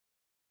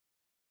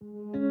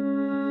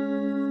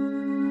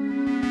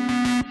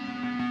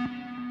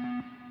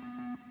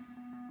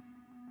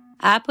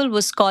Apple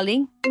was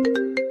calling,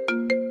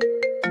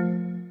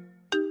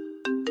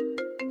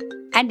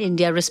 and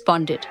India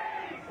responded.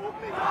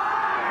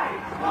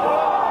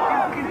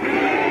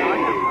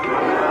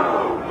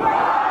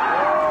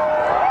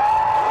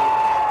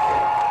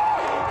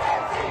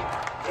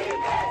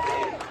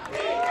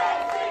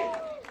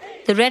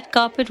 The red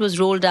carpet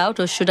was rolled out,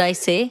 or should I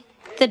say,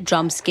 the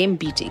drums came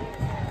beating.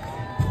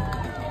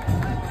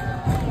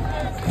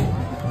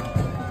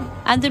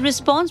 And the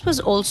response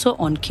was also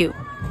on cue.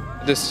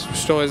 This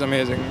store is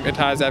amazing. It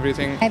has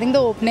everything. I think the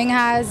opening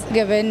has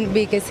given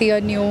BKC a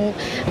new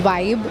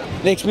vibe.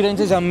 The experience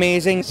is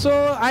amazing.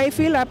 So I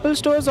feel Apple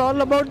Store is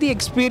all about the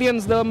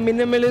experience, the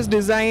minimalist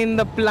design,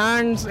 the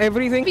plants,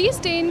 everything. We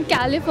stay in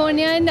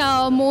California and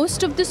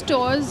most of the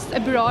stores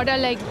abroad are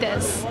like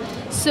this.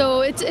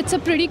 So it's a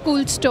pretty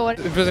cool store.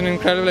 It was an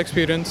incredible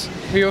experience.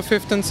 We were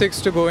fifth and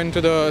sixth to go into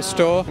the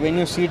store. When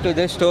you see to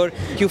this store,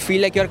 you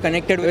feel like you're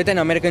connected with an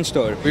American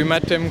store. We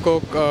met Tim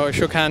Cook,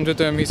 shook hands with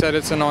him. He said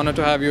it's an honor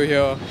to have you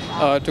here.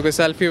 Took a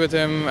selfie with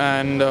him,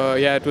 and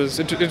it was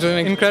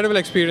an incredible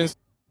experience.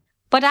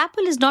 But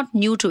Apple is not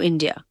new to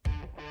India.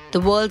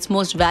 The world's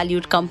most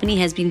valued company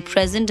has been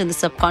present in the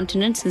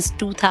subcontinent since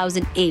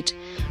 2008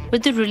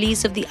 with the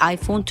release of the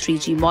iPhone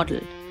 3G model,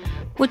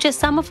 which, as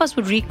some of us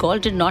would recall,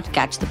 did not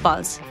catch the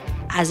pulse,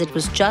 as it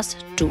was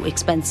just too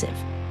expensive.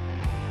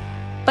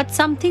 But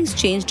some things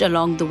changed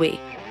along the way,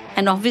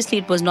 and obviously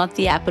it was not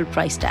the Apple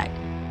price tag.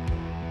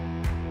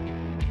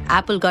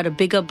 Apple got a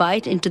bigger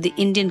bite into the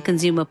Indian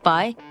consumer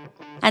pie,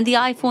 and the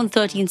iPhone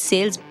 13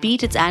 sales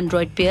beat its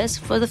Android peers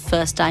for the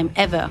first time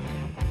ever.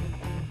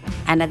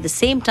 And at the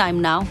same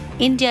time now,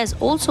 India is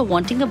also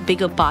wanting a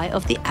bigger pie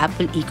of the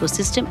Apple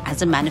ecosystem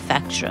as a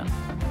manufacturer.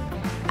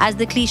 As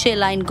the cliche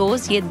line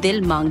goes, ye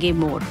dil mange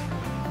more.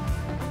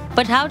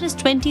 But how does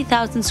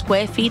 20,000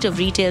 square feet of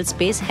retail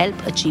space help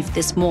achieve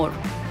this more?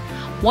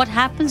 What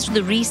happens to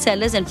the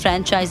resellers and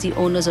franchisee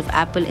owners of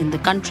Apple in the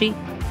country?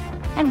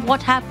 And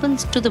what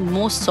happens to the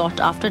most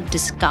sought-after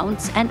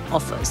discounts and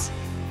offers?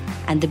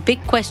 And the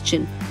big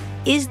question,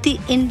 is the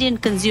Indian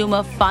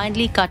consumer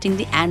finally cutting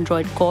the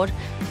Android cord,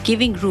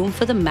 giving room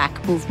for the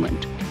Mac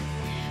movement?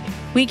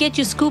 We get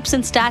you scoops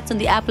and stats on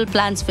the Apple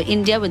plans for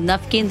India with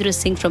Navkendra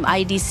Singh from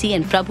IDC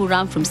and Prabhu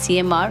Ram from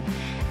CMR,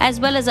 as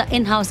well as our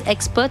in-house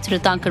experts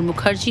Ritankar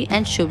Mukherjee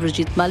and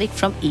Shubhrajit Malik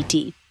from ET.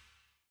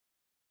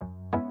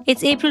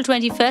 It's April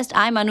 21st.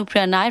 I'm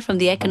Anupriya Nair from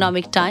The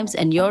Economic Times,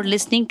 and you're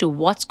listening to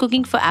What's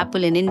Cooking for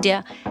Apple in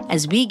India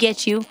as we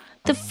get you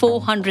the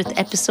 400th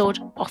episode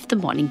of The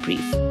Morning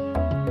Brief.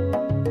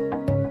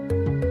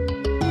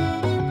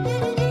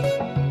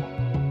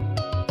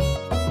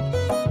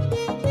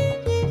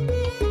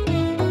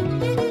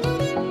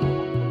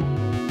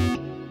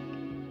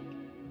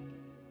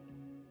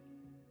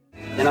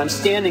 And I'm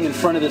standing in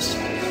front of this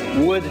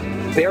wood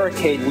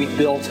barricade we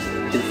built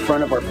in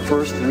front of our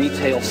first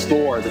retail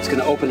store that's going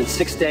to open in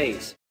 6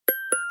 days.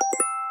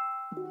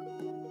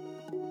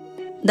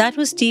 That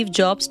was Steve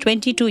Jobs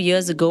 22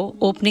 years ago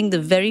opening the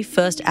very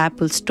first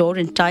Apple store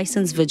in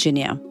Tysons,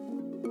 Virginia.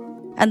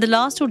 And the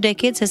last 2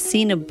 decades has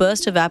seen a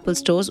burst of Apple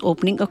stores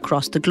opening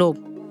across the globe,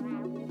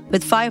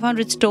 with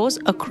 500 stores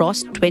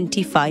across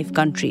 25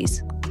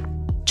 countries.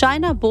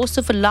 China boasts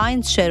of a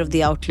lion's share of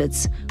the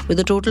outlets, with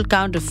a total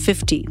count of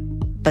 50.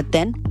 But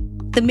then,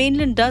 the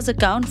mainland does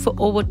account for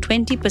over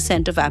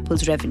 20% of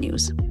Apple's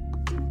revenues.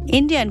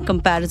 India, in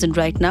comparison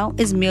right now,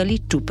 is merely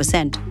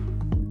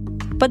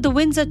 2%. But the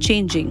winds are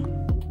changing.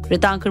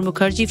 Ritankar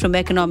Mukherjee from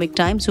Economic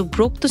Times, who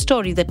broke the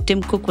story that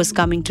Tim Cook was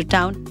coming to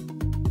town,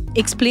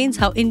 explains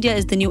how India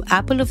is the new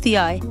apple of the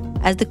eye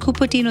as the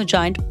Cupertino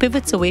giant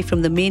pivots away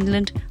from the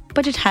mainland,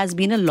 but it has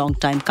been a long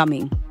time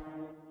coming.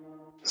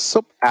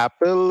 So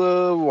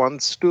Apple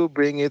wants to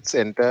bring its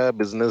entire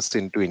business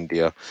into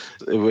India.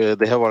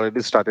 They have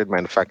already started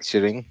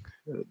manufacturing.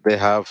 They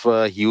have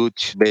a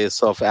huge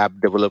base of app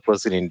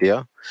developers in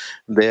India.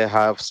 They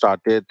have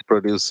started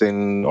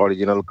producing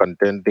original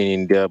content in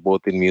India,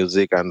 both in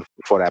music and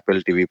for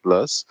Apple TV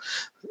Plus.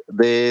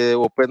 They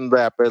opened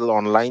the Apple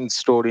online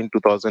store in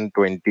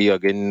 2020,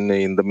 again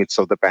in the midst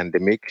of the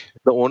pandemic.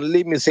 The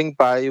only missing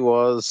pie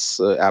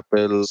was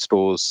Apple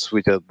stores,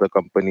 which are the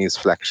company's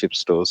flagship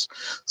stores.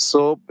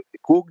 So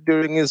Cook,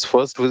 during his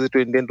first visit to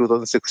India in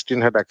 2016,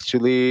 had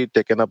actually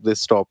taken up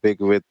this topic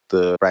with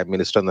Prime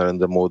Minister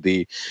Narendra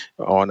Modi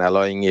on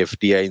allowing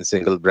FDI in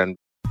single brand.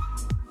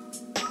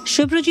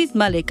 Shubhrajit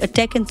Malik, a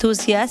tech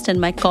enthusiast and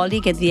my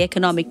colleague at The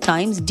Economic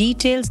Times,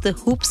 details the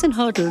hoops and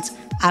hurdles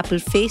Apple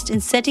faced in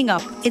setting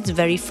up its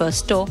very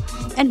first store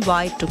and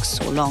why it took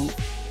so long.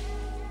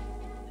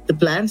 The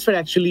plans were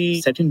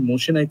actually set in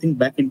motion, I think,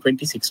 back in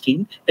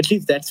 2016. At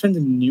least that's when the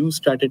news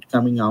started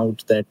coming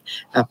out that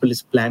Apple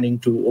is planning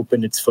to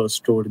open its first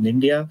store in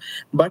India.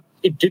 But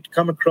it did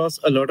come across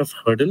a lot of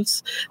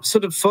hurdles. So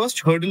the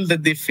first hurdle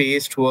that they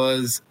faced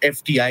was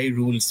FDI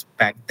rules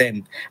back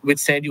then, which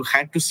said you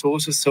had to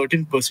source a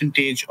certain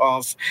percentage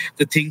of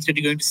the things that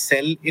you're going to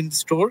sell in the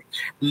store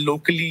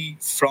locally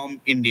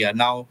from India.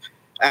 Now,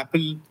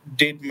 Apple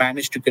did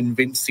manage to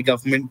convince the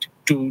government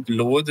to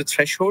lower the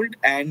threshold.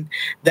 And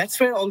that's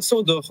where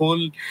also the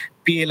whole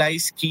PLI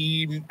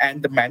scheme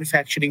and the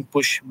manufacturing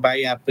push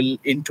by Apple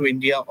into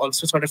India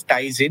also sort of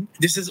ties in.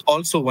 This is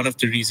also one of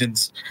the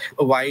reasons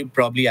why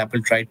probably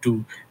Apple tried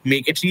to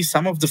make at least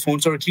some of the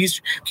phones, or at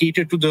least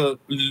cater to the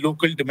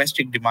local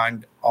domestic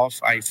demand of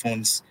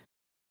iPhones.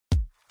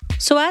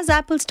 So as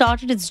Apple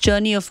started its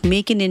journey of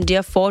Make in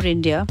India for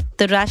India,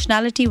 the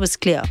rationality was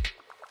clear.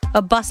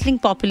 A bustling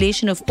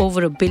population of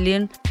over 1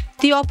 billion,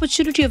 the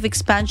opportunity of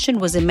expansion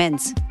was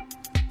immense.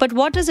 But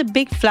what does a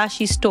big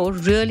flashy store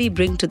really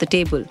bring to the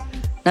table?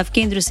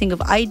 Navkendra Singh of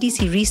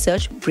IDC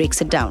Research breaks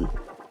it down.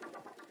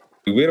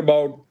 We're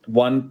about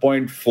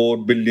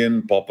 1.4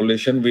 billion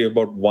population. We're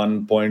about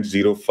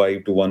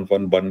 1.05 to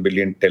 1.1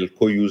 billion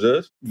telco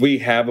users. We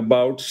have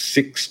about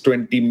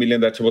 620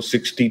 million, that's about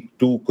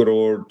 62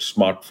 crore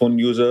smartphone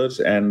users,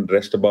 and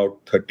rest about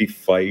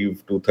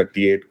 35 to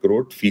 38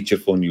 crore feature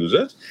phone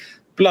users.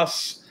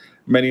 Plus,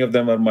 many of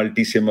them are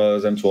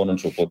multi-simmers and so on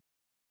and so forth.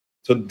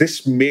 So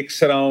this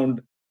makes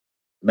around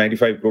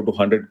 95 crore to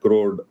 100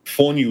 crore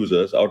phone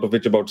users, out of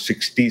which about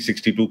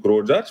 62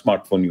 crores are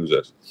smartphone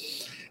users.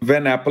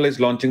 When Apple is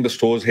launching the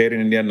stores here in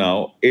India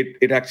now,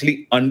 it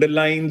actually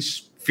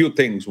underlines few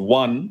things.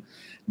 One,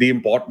 the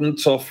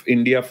importance of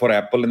India for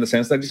Apple in the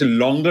sense that it's a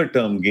longer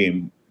term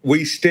game.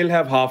 We still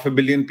have 500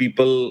 million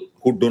people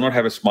who do not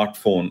have a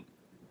smartphone.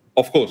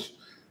 Of course,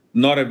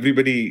 not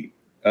everybody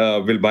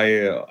will buy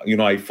a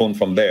iPhone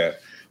from there,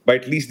 but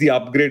at least the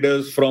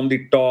upgraders from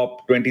the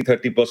top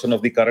 20-30%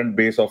 of the current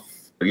base of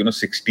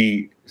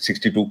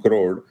 62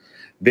 crore,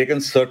 they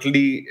can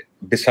certainly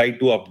decide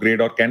to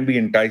upgrade or can be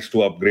enticed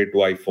to upgrade to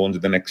iPhones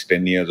in the next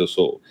 10 years or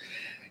so.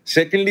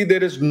 Secondly,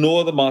 there is no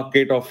other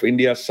market of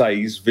India's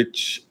size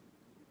which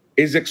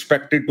is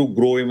expected to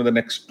grow in the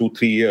next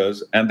 2-3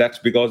 years, and that's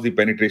because the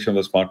penetration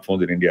of the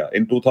smartphones in India.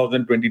 In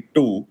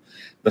 2022,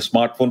 the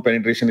smartphone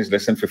penetration is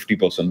less than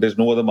 50%. There's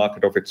no other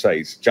market of its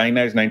size.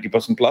 China is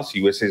 90% plus,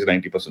 USA is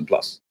 90%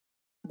 plus.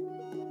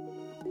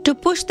 To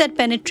push that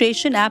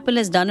penetration, Apple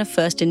has done a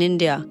first in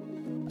India,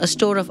 a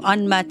store of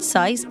unmatched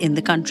size in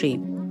the country.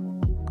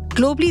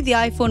 Globally, the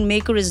iPhone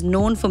maker is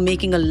known for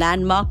making a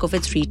landmark of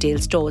its retail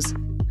stores.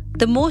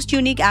 The most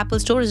unique Apple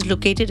store is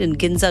located in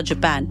Ginza,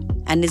 Japan,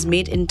 and is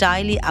made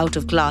entirely out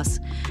of glass,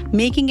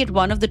 making it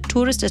one of the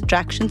tourist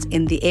attractions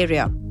in the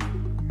area.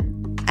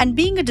 And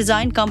being a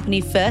design company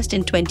first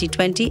in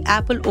 2020,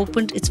 Apple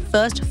opened its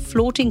first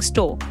floating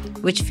store,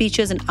 which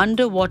features an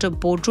underwater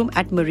boardroom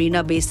at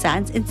Marina Bay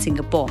Sands in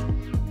Singapore.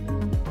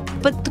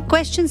 But the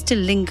question still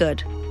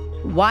lingered.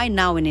 Why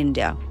now in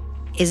India?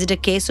 Is it a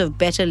case of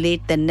better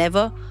late than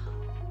never?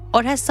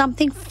 Or has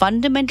something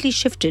fundamentally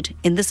shifted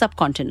in the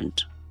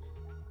subcontinent?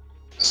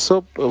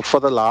 So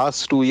for the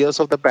last 2 years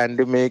of the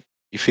pandemic,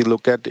 if you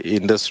look at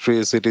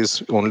industries, it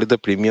is only the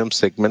premium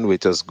segment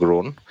which has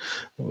grown,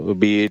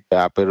 be it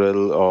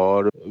apparel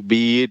or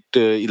be it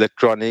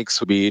electronics,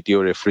 be it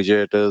your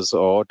refrigerators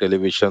or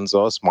televisions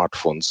or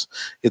smartphones.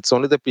 It's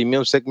only the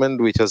premium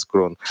segment which has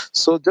grown.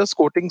 So just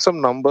quoting some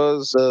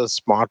numbers,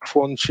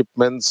 smartphone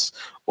shipments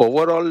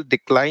overall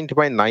declined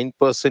by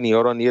 9%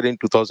 year on year in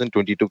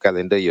 2022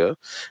 calendar year,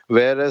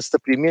 whereas the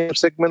premium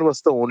segment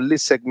was the only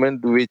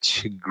segment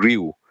which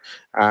grew.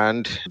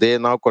 And they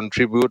now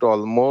contribute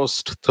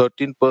almost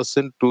 13%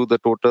 to the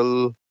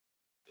total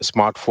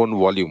smartphone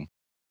volume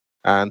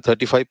and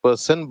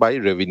 35% by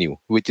revenue,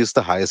 which is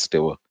the highest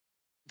ever.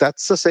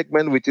 That's the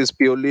segment which is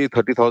purely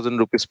 30,000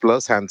 rupees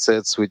plus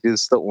handsets, which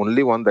is the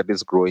only one that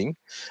is growing.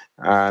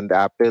 And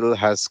Apple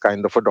has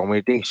kind of a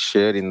dominating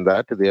share in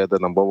that. They are the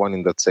number one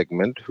in that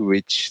segment,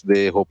 which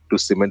they hope to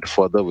cement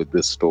further with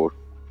this store.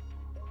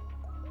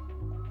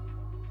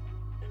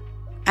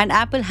 And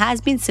Apple has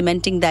been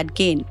cementing that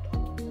gain.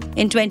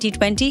 In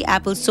 2020,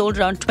 Apple sold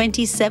around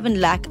 27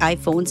 lakh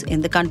iPhones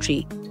in the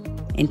country.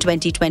 In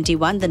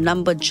 2021, the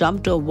number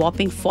jumped to a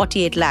whopping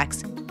 48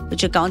 lakhs,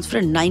 which accounts for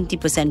a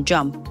 90%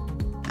 jump.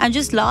 And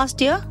just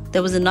last year,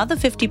 there was another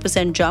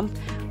 50% jump,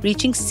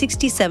 reaching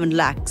 67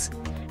 lakhs.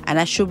 And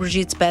as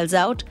Shubhrajit spells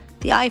out,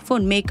 the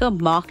iPhone maker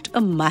marked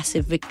a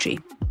massive victory.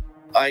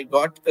 I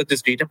got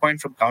this data point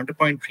from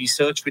Counterpoint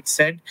Research, which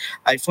said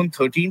iPhone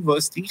 13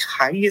 was the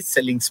highest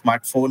selling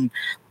smartphone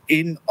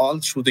in all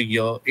through the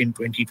year in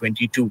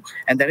 2022.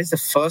 And that is the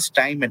first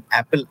time an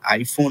Apple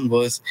iPhone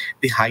was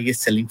the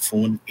highest selling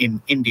phone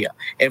in India.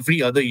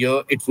 Every other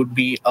year, it would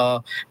be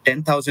a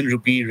 10,000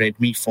 rupee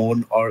Redmi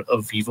phone or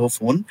a Vivo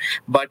phone.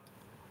 But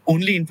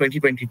only in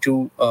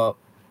 2022,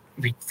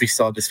 we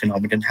saw this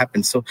phenomenon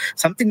happen. So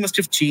something must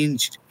have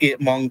changed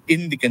in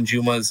the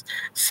consumers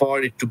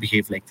for it to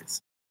behave like this.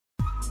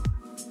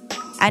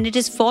 And it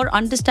is for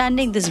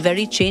understanding this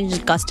very change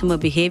in customer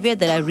behavior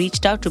that I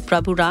reached out to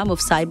Prabhu Ram of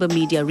Cyber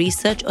Media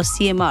Research, or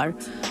CMR,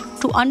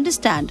 to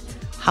understand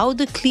how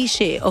the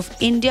cliche of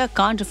India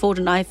can't afford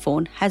an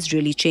iPhone has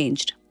really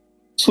changed.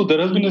 So there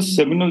has been a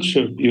seminal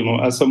shift,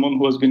 as someone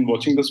who has been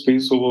watching the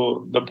space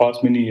over the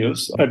past many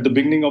years. At the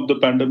beginning of the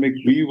pandemic,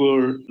 we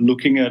were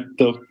looking at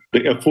the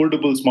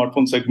affordable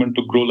smartphone segment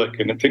to grow like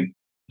anything.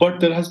 But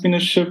there has been a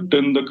shift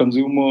in the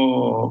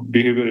consumer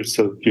behavior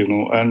itself,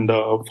 and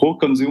for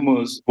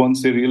consumers,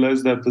 once they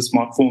realize that the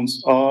smartphones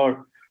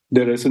are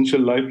their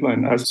essential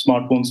lifeline, as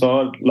smartphones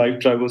are life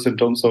drivers in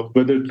terms of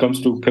whether it comes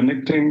to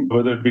connecting,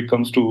 whether it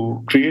comes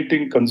to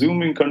creating,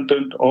 consuming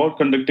content, or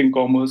conducting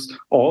commerce,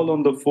 all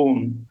on the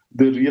phone.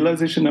 The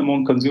realization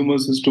among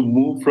consumers is to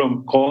move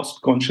from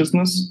cost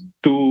consciousness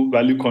to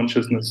value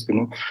consciousness,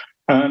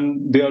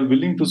 and they are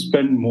willing to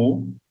spend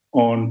more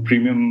on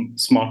premium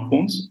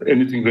smartphones,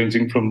 anything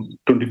ranging from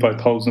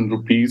 25,000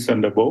 rupees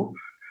and above.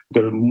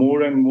 There are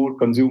more and more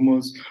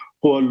consumers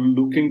who are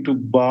looking to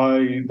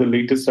buy the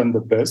latest and the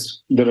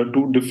best. There are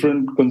two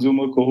different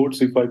consumer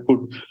cohorts. If I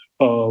could,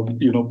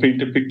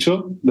 paint a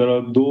picture, there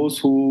are those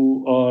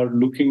who are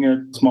looking at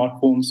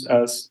smartphones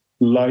as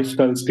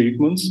lifestyle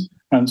statements,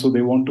 and so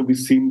they want to be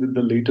seen with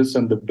the latest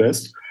and the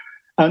best.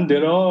 And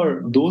there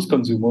are those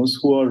consumers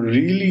who are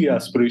really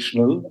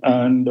aspirational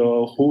and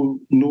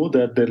who know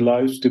that their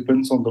lives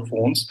depends on the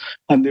phones,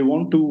 and they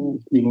want to,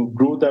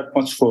 grow that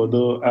much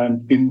further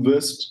and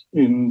invest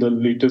in the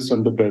latest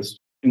and the best.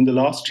 In the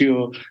last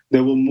year,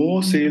 there were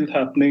more sales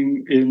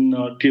happening in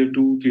tier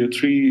 2, tier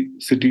 3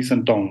 cities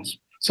and towns.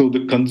 So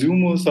the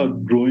consumers are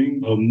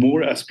growing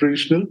more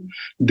aspirational.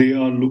 They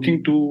are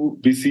looking to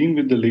be seen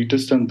with the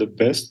latest and the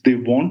best. They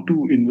want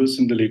to invest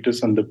in the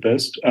latest and the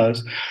best,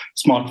 as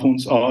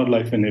smartphones are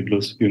life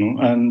enablers,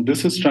 and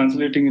this is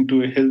translating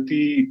into a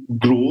healthy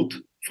growth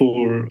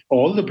for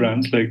all the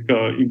brands, like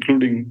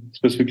including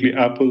specifically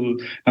Apple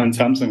and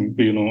Samsung,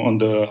 on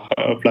the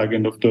flag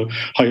end of the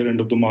higher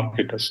end of the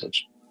market as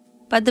such.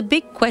 But the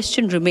big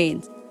question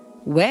remains,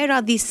 where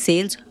are these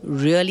sales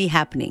really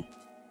happening?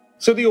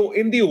 So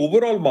in the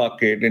overall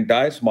market,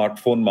 entire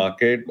smartphone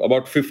market,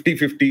 about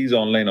 50-50 is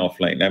online,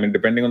 offline. I mean,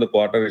 depending on the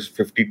quarter, it's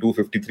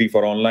 52-53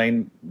 for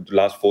online,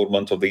 last 4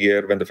 months of the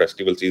year when the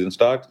festival season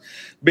starts.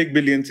 Big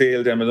billion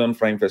sales, Amazon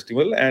Prime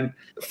Festival. And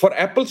for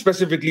Apple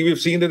specifically, we've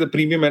seen that the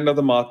premium end of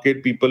the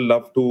market, people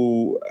love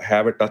to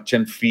have a touch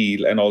and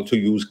feel and also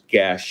use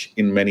cash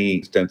in many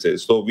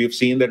instances. So we've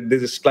seen that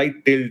there's a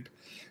slight tilt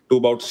to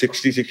about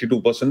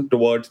 60-62%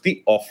 towards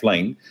the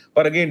offline.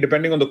 But again,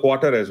 depending on the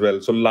quarter as well.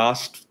 So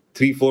last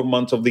 3-4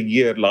 months of the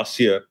year, last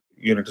year,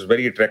 it was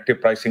very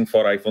attractive pricing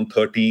for iPhone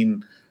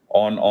 13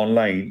 on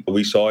online.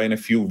 We saw in a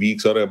few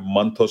weeks or a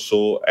month or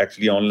so,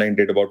 actually online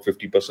did about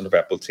 50% of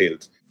Apple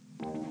sales.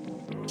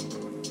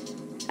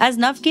 As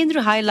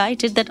Navkendra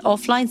highlighted, that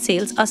offline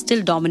sales are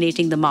still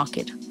dominating the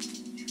market.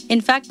 In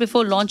fact,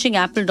 before launching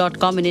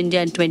Apple.com in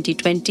India in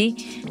 2020,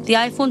 the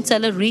iPhone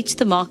seller reached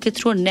the market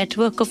through a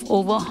network of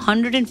over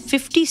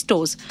 150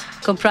 stores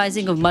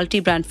comprising of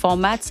multi-brand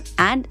formats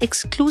and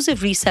exclusive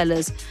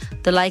resellers,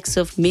 the likes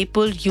of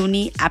Maple,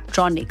 Uni,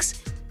 Apptronics.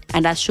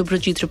 And as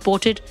Shubhrajit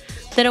reported,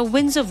 there are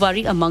winds of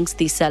worry amongst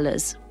these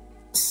sellers.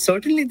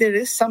 Certainly there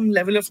is some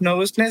level of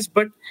nervousness,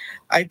 but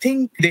I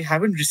think they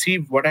haven't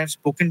received what I've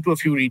spoken to a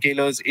few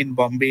retailers in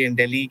Bombay and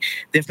Delhi.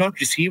 They've not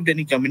received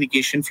any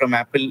communication from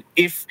Apple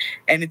if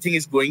anything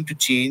is going to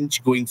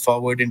change going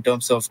forward in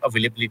terms of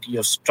availability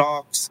of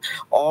stocks,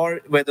 or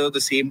whether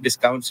the same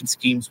discounts and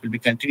schemes will be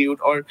continued,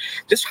 or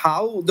just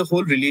how the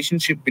whole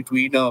relationship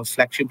between a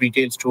flagship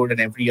retail store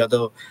and every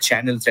other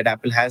channels that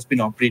Apple has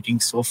been operating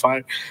so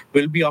far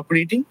will be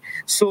operating.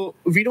 So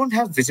we don't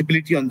have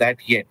visibility on that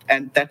yet.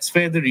 And that's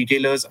where the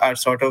retailers are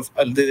sort of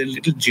a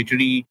little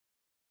jittery.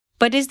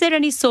 But is there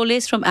any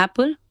solace from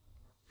Apple?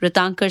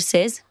 Ritankar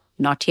says,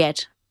 not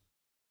yet.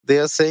 They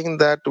are saying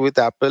that with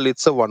Apple,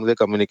 it's a one-way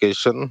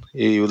communication.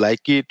 You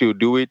like it, you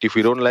do it. If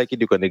you don't like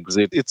it, you can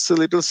exit. It's a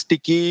little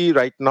sticky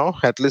right now,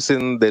 at least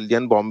in Delhi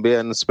and Bombay,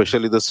 and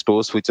especially the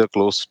stores which are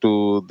close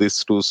to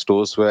these two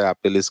stores where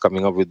Apple is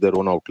coming up with their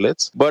own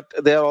outlets. But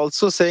they are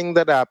also saying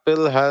that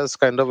Apple has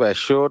kind of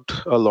assured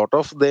a lot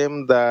of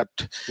them that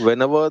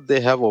whenever they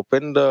have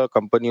opened a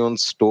company-owned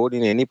store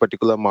in any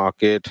particular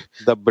market,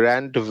 the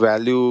brand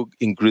value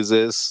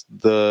increases,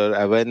 the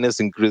awareness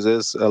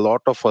increases. A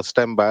lot of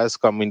first-time buyers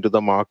come into the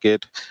market.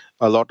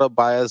 A lot of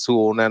buyers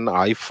who own an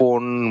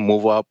iPhone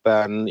move up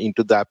and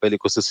into the Apple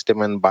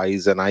ecosystem and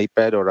buys an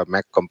iPad or a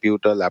Mac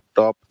computer,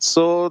 laptop.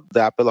 So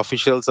the Apple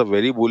officials are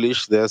very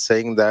bullish. They're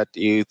saying that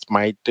you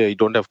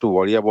don't have to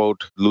worry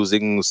about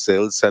losing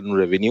sales and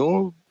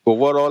revenue.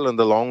 Overall, in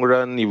the long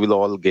run, you will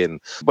all gain.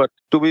 But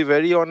to be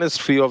very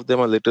honest, few of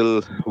them are a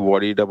little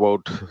worried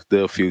about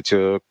the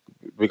future,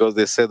 because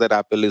they say that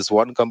Apple is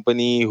one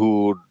company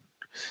who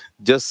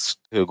just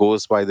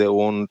goes by their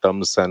own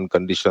terms and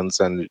conditions,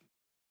 and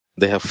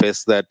they have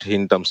faced that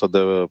in terms of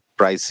the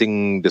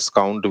pricing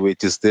discount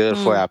which is there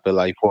for Apple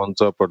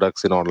iPhones or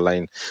products in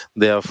online.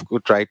 They have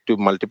tried to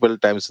multiple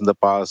times in the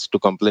past to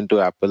complain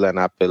to Apple, and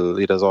Apple,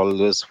 it has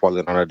always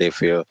fallen on a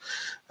deaf ear.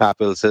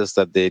 Apple says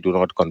that they do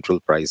not control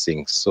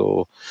pricing.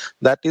 So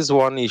that is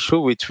one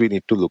issue which we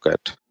need to look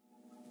at.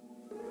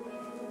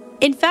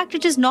 In fact,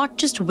 it is not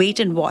just wait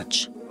and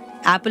watch.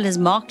 Apple has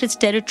marked its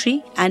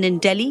territory, and in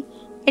Delhi,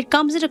 it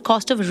comes at a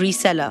cost of a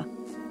reseller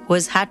who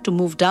has had to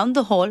move down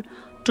the hall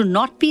to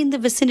not be in the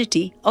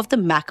vicinity of the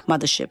Mac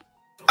mothership.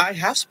 I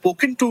have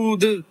spoken to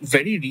the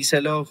very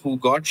reseller who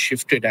got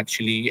shifted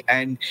actually,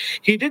 and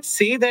he did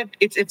say that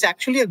it's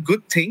actually a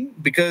good thing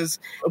because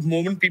the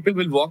moment people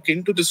will walk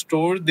into the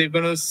store, they're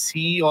gonna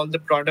see all the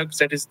products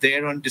that is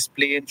there on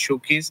display and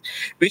showcase,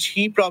 which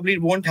he probably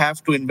won't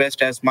have to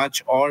invest as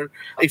much. Or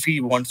if he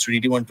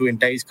really want to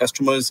entice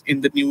customers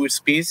in the newer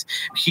space,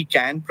 he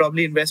can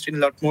probably invest in a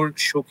lot more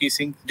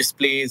showcasing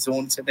display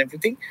zones and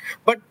everything.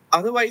 But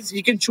otherwise,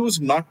 he can choose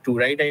not to,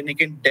 right? And he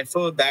can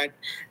defer that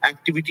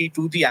activity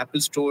to the Apple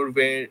Store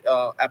where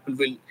Apple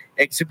will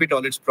exhibit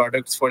all its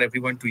products for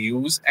everyone to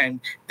use,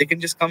 and they can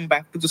just come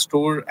back to the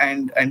store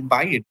and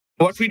buy it.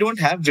 What we don't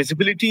have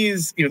visibility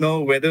is,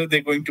 whether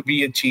there's going to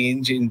be a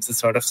change in the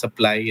sort of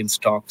supply in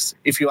stocks.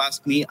 If you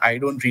ask me, I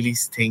don't really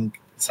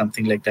think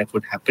something like that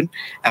would happen.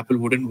 Apple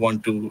wouldn't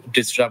want to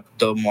disrupt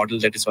the model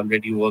that is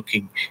already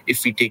working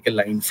if we take a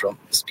line from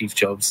Steve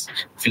Jobs'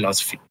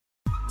 philosophy.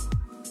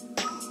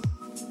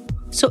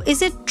 So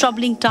is it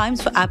troubling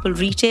times for Apple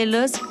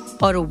retailers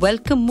or a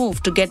welcome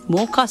move to get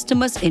more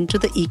customers into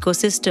the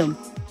ecosystem?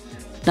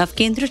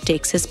 Navkendra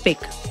takes his pick.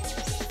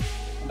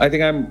 I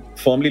think I'm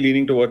firmly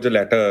leaning towards the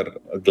latter,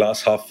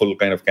 glass half full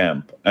kind of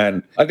camp.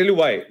 And I'll tell you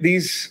why.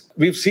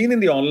 We've seen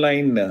in the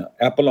online,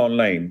 Apple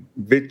Online,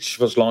 which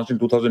was launched in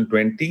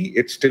 2020,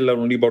 it's still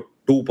only about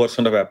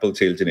 2% of Apple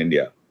sales in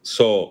India.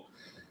 So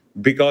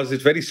because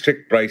it's very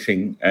strict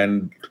pricing,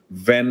 and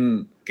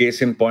when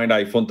case in point,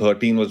 iPhone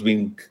 13 was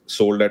being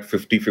sold at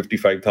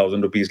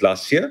 55,000 rupees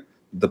last year,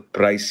 the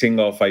pricing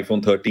of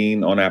iPhone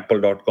 13 on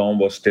apple.com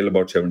was still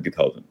about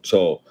 70,000.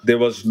 So there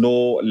was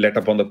no let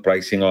up on the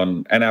pricing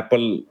and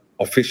Apple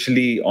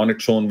officially on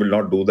its own will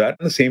not do that.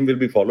 And the same will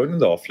be followed in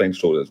the offline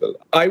stores as well.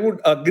 I would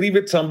agree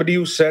with somebody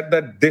who said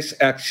that this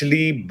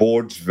actually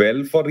bodes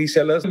well for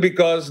resellers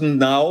because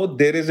now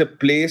there is a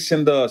place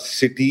in the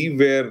city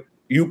where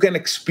you can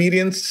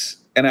experience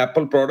an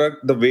Apple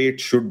product the way it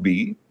should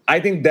be. I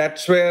think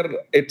that's where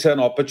it's an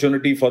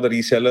opportunity for the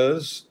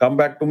resellers. Come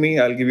back to me.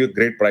 I'll give you a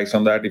great price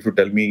on that if you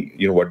tell me,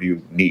 what do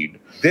you need.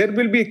 There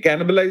will be a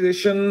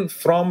cannibalization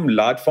from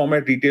large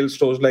format retail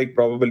stores like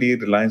probably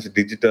Reliance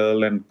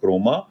Digital and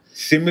Chroma.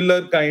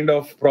 Similar kind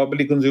of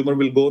probably consumer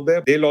will go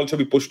there. They'll also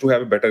be pushed to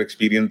have a better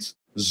experience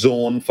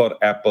zone for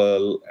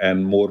Apple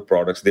and more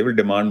products. They will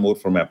demand more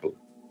from Apple.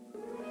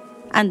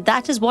 And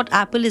that is what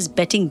Apple is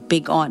betting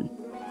big on.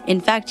 In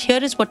fact,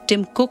 here is what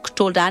Tim Cook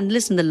told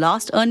analysts in the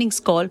last earnings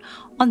call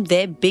on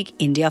their big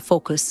India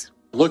focus.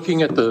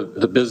 Looking at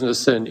the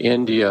business in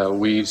India,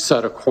 we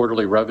set a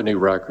quarterly revenue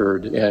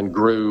record and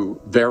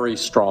grew very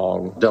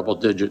strong, double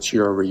digits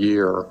year over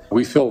year.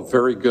 We feel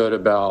very good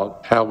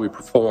about how we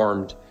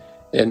performed,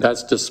 and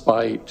that's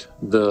despite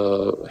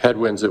the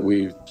headwinds that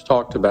we've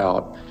talked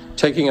about.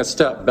 Taking a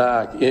step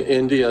back,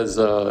 India is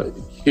a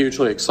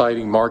hugely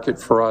exciting market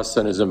for us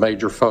and is a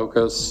major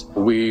focus.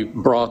 We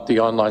brought the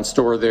online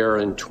store there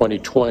in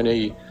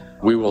 2020.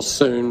 We will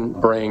soon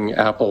bring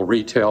Apple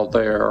Retail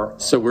there.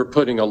 So we're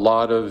putting a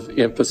lot of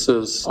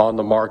emphasis on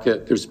the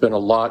market. There's been a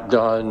lot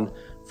done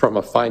from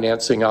a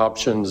financing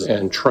options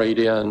and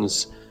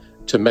trade-ins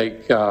to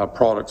make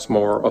products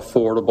more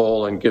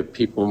affordable and give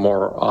people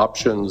more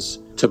options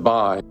to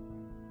buy.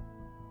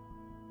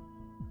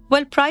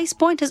 Well, price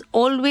point has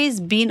always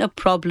been a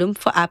problem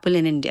for Apple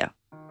in India.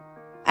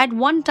 At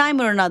one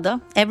time or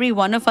another, every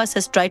one of us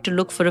has tried to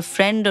look for a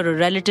friend or a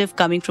relative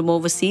coming from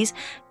overseas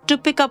to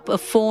pick up a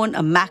phone,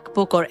 a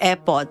MacBook or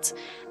AirPods,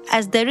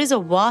 as there is a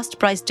vast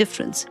price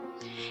difference.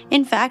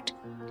 In fact,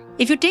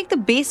 if you take the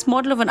base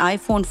model of an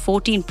iPhone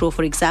 14 Pro,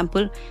 for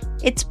example,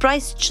 it's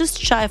priced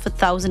just shy of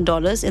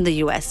 $1,000 in the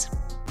US,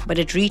 but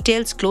it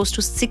retails close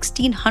to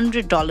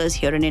 $1,600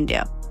 here in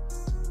India.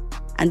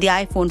 And the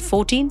iPhone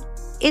 14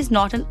 is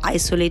not an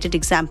isolated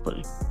example.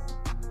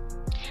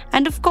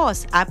 And of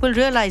course, Apple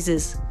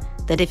realizes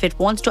that if it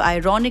wants to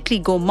ironically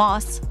go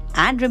mass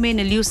and remain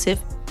elusive,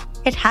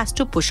 it has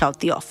to push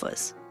out the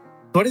offers.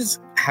 What is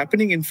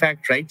happening, in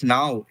fact, right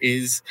now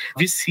is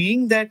we're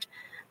seeing that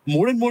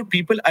more and more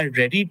people are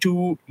ready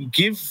to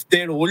give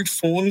their old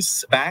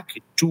phones back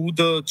to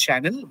the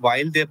channel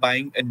while they're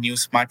buying a new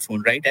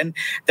smartphone, right? And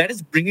that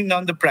is bringing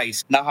down the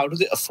price. Now, how do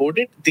they afford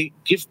it? They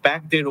give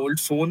back their old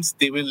phones.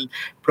 They will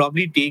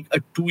probably take a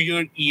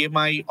 2-year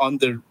EMI on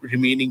the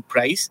remaining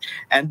price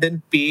and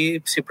then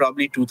pay, say,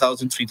 probably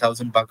 $2,000,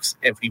 $3,000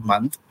 every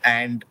month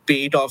and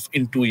pay it off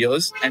in 2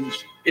 years. And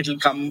it'll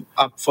come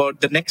up for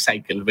the next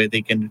cycle where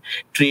they can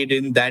trade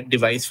in that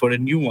device for a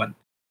new one.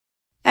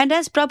 And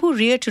as Prabhu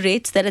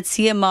reiterates that at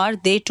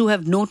CMR, they too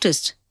have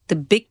noticed the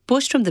big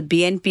push from the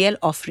BNPL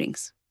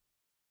offerings.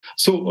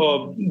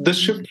 So this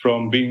shift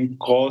from being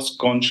cost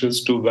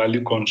conscious to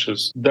value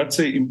conscious, that's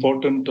an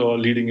important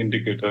leading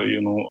indicator,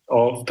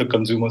 of the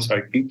consumer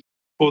psyche.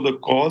 For the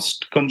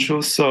cost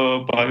conscious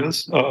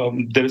buyers,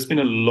 there has been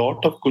a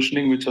lot of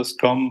cushioning which has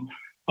come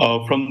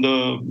from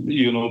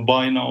the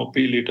buy now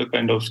pay later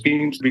kind of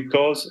schemes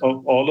because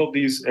of all of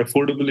these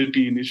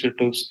affordability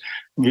initiatives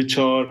which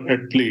are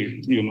at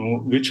play,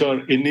 which are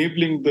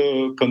enabling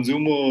the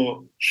consumer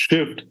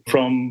shift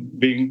from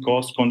being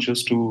cost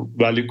conscious to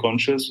value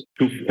conscious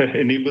to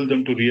enable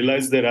them to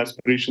realize their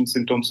aspirations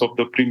in terms of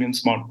the premium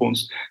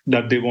smartphones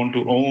that they want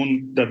to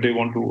own, that they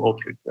want to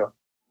operate. Yeah.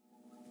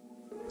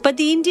 But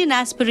the Indian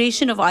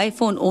aspiration of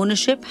iPhone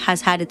ownership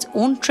has had its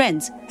own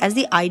trends, as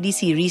the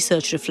IDC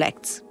research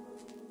reflects.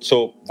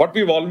 So what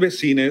we've always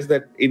seen is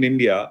that in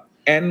India,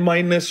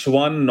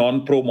 N-1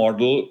 non-pro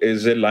model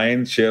is a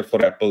lion's share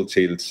for Apple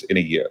sales in a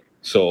year.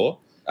 So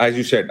as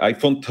you said,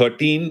 iPhone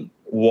 13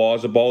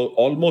 was about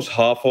almost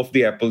half of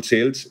the Apple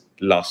sales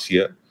last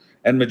year.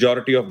 And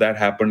majority of that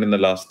happened in the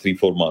last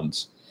 3-4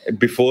 months.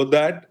 Before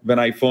that, when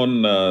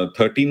iPhone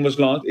 13 was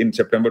launched in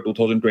September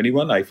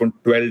 2021, iPhone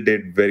 12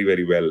 did very,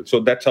 very well. So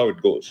that's how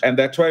it goes. And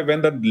that's why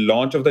when the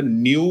launch of the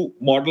new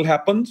model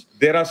happens,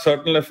 there are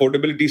certain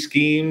affordability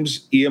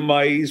schemes,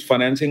 EMIs,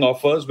 financing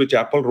offers, which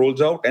Apple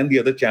rolls out and the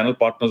other channel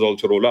partners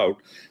also roll out,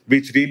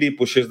 which really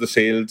pushes the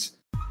sales.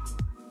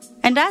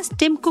 And as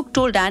Tim Cook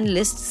told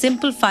analysts,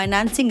 simple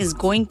financing is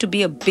going to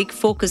be a big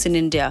focus in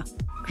India,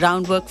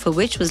 groundwork for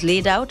which was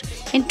laid out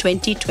in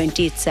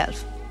 2020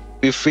 itself.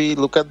 If we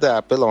look at the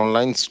Apple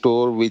online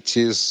store, which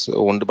is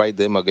owned by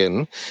them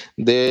again,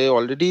 they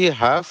already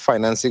have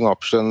financing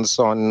options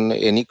on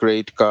any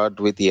credit card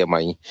with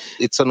EMI.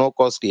 It's a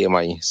no-cost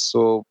EMI,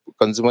 so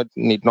consumer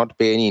need not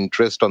pay any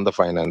interest on the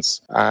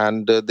finance.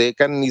 And they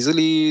can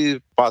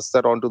easily pass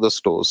that on to the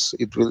stores.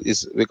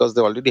 Is because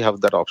they already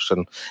have that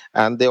option.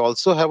 And they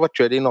also have a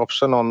trade-in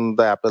option on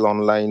the Apple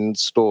online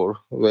store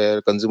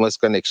where consumers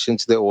can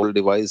exchange their old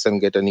device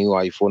and get a new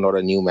iPhone or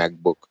a new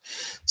MacBook.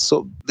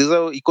 So these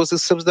are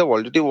ecosystems that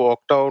already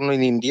worked on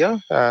in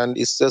India, and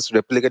it's just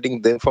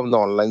replicating them from the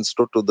online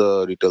store to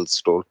the retail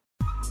store.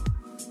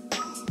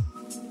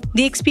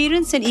 The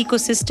experience and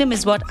ecosystem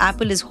is what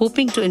Apple is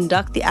hoping to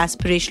induct the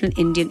aspirational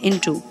Indian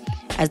into,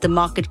 as the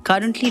market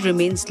currently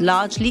remains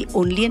largely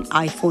only an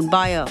iPhone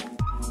buyer,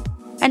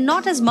 and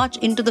not as much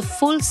into the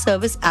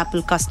full-service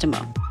Apple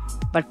customer.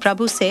 But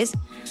Prabhu says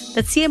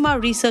that CMR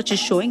research is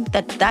showing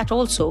that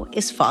also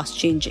is fast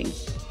changing.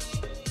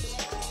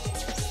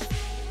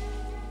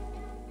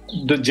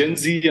 The Gen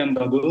Z and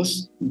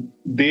others,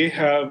 they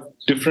have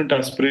different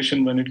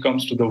aspiration when it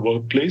comes to the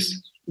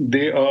workplace.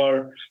 They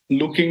are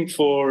looking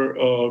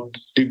for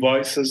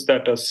devices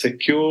that are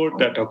secure,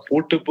 that are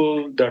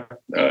portable, that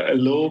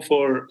allow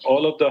for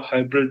all of the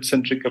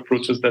hybrid-centric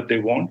approaches that they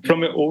want.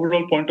 From an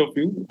overall point of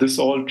view, this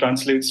all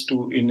translates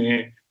to in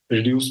a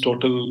reduced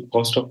total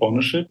cost of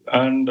ownership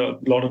and a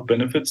lot of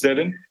benefits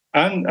therein.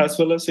 And as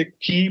well as a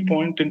key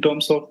point in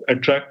terms of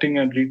attracting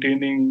and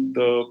retaining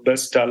the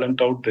best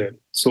talent out there.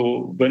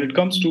 So when it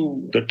comes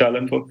to the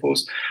talent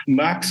workforce,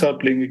 Macs are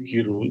playing a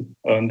key role.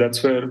 And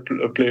that's where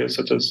players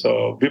such as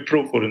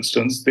Wipro, for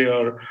instance, they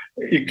are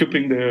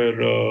equipping their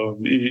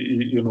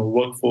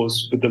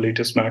workforce with the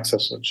latest Macs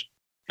as such.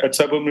 At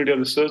Cybermedia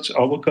Research,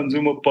 our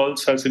consumer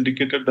pulse has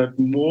indicated that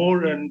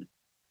more and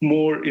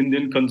more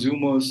Indian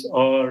consumers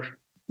are,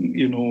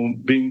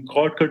 being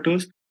cord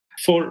cutters.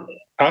 For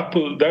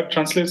Apple, that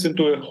translates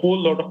into a whole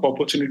lot of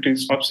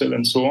opportunities, upsell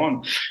and so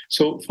on.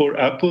 So for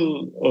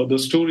Apple, the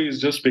story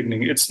is just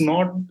beginning. It's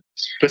not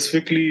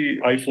specifically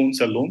iPhones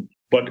alone,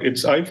 but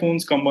it's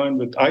iPhones combined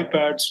with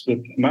iPads,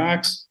 with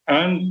Macs,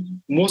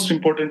 and most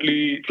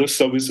importantly, the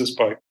services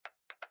part.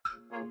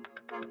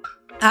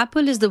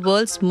 Apple is the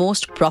world's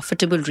most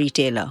profitable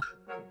retailer.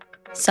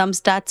 Some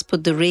stats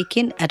put the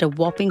rake-in at a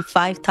whopping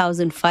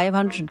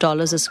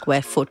 $5,500 a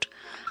square foot,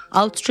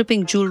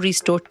 outstripping jewelry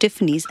store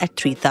Tiffany's at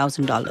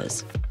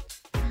 $3,000.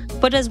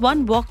 But as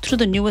one walked through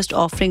the newest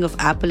offering of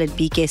Apple at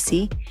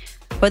BKC,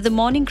 where the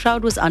morning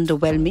crowd was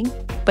underwhelming,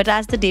 but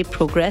as the day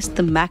progressed,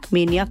 the Mac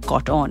mania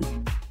caught on.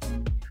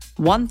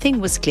 One thing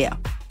was clear.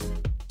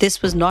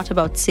 This was not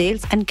about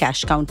sales and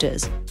cash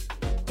counters.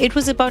 It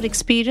was about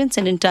experience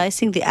and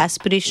enticing the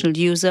aspirational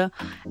user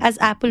as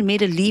Apple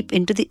made a leap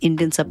into the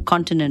Indian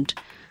subcontinent,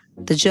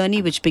 the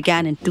journey which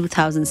began in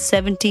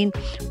 2017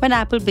 when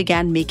Apple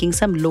began making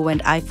some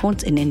low-end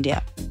iPhones in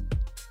India.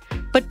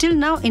 But till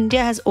now,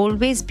 India has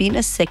always been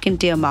a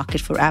second-tier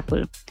market for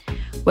Apple,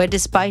 where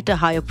despite a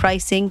higher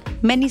pricing,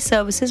 many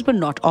services were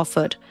not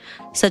offered,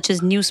 such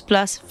as News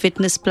Plus,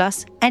 Fitness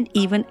Plus, and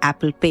even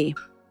Apple Pay.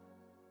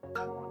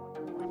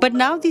 But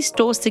now these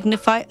stores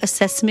signify a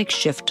seismic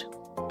shift,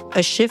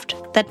 a shift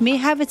that may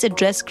have its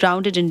address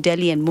grounded in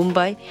Delhi and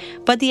Mumbai,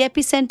 but the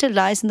epicenter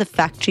lies in the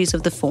factories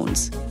of the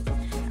phones.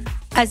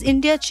 As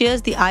India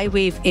cheers the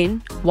iWave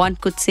in, one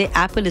could say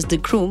Apple is the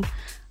groom,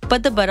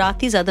 but the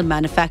Baratis are the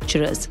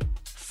manufacturers,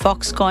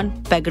 Foxconn,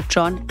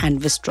 Pegatron,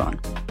 and Wistron.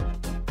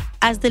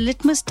 As the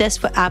litmus test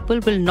for Apple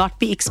will not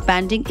be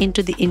expanding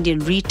into the Indian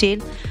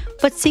retail,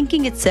 but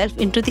sinking itself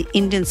into the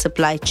Indian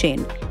supply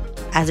chain,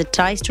 as it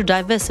tries to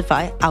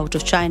diversify out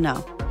of China,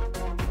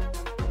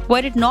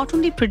 where it not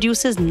only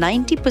produces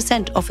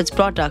 90% of its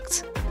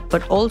products,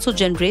 but also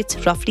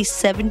generates roughly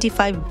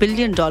 $75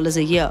 billion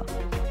a year,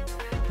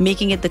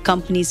 making it the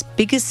company's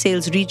biggest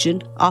sales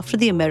region after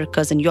the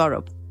Americas and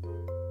Europe.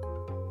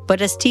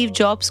 But as Steve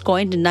Jobs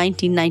coined in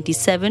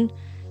 1997,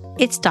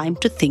 it's time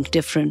to think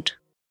different.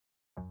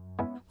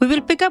 We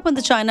will pick up on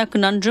the China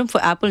conundrum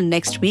for Apple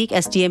next week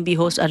as TMB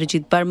host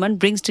Arijit Barman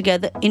brings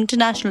together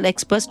international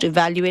experts to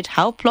evaluate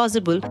how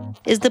plausible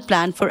is the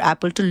plan for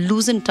Apple to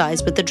loosen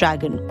ties with the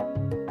dragon.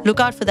 Look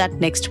out for that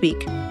next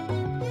week.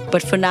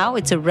 But for now,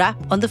 it's a wrap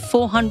on the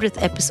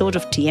 400th episode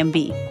of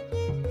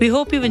TMB. We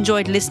hope you've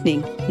enjoyed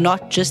listening,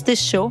 not just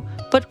this show,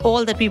 but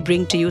all that we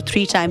bring to you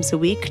 3 times a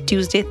week,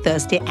 Tuesday,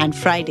 Thursday, and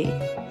Friday.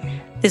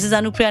 This is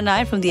Anupriya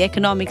Nair from the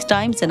Economics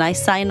Times, and I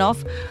sign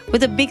off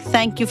with a big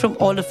thank you from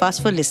all of us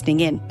for listening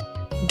in.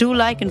 Do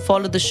like and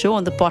follow the show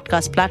on the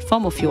podcast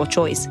platform of your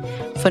choice.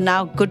 For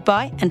now,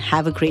 goodbye and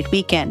have a great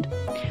weekend.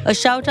 A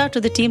shout out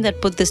to the team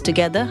that put this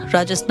together,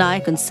 Rajas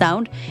Nayak on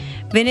sound,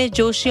 Vinay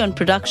Joshi on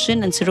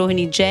production, and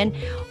Sirohini Jain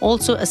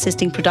also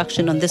assisting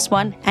production on this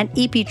one, and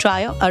EP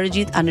Trio,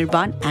 Arijit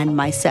Anirban, and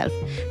myself.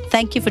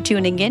 Thank you for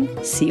tuning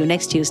in. See you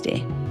next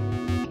Tuesday.